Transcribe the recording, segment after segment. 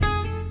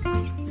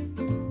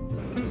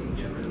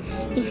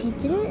If you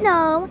didn't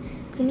know,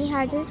 Creamy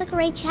Hearts is a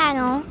great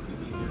channel.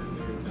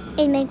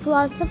 It makes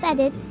lots of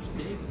edits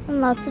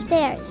and lots of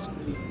dares.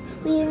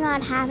 We do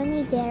not have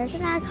any dares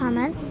in our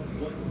comments.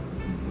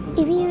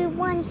 If you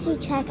want to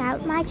check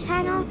out my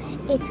channel,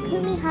 it's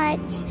Creamy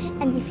Hearts,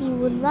 and if you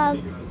would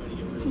love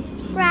to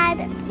subscribe,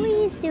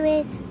 please do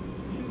it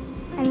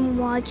and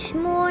watch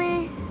more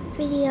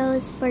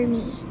videos for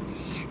me.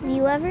 Have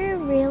you ever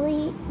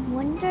really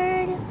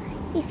wondered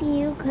if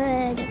you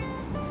could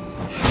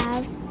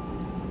have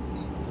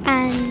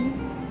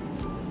an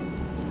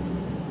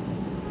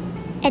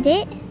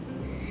edit,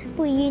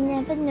 but you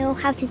never know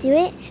how to do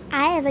it?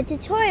 I have a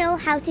tutorial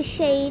how to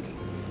shade.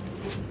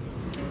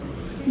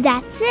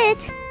 That's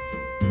it.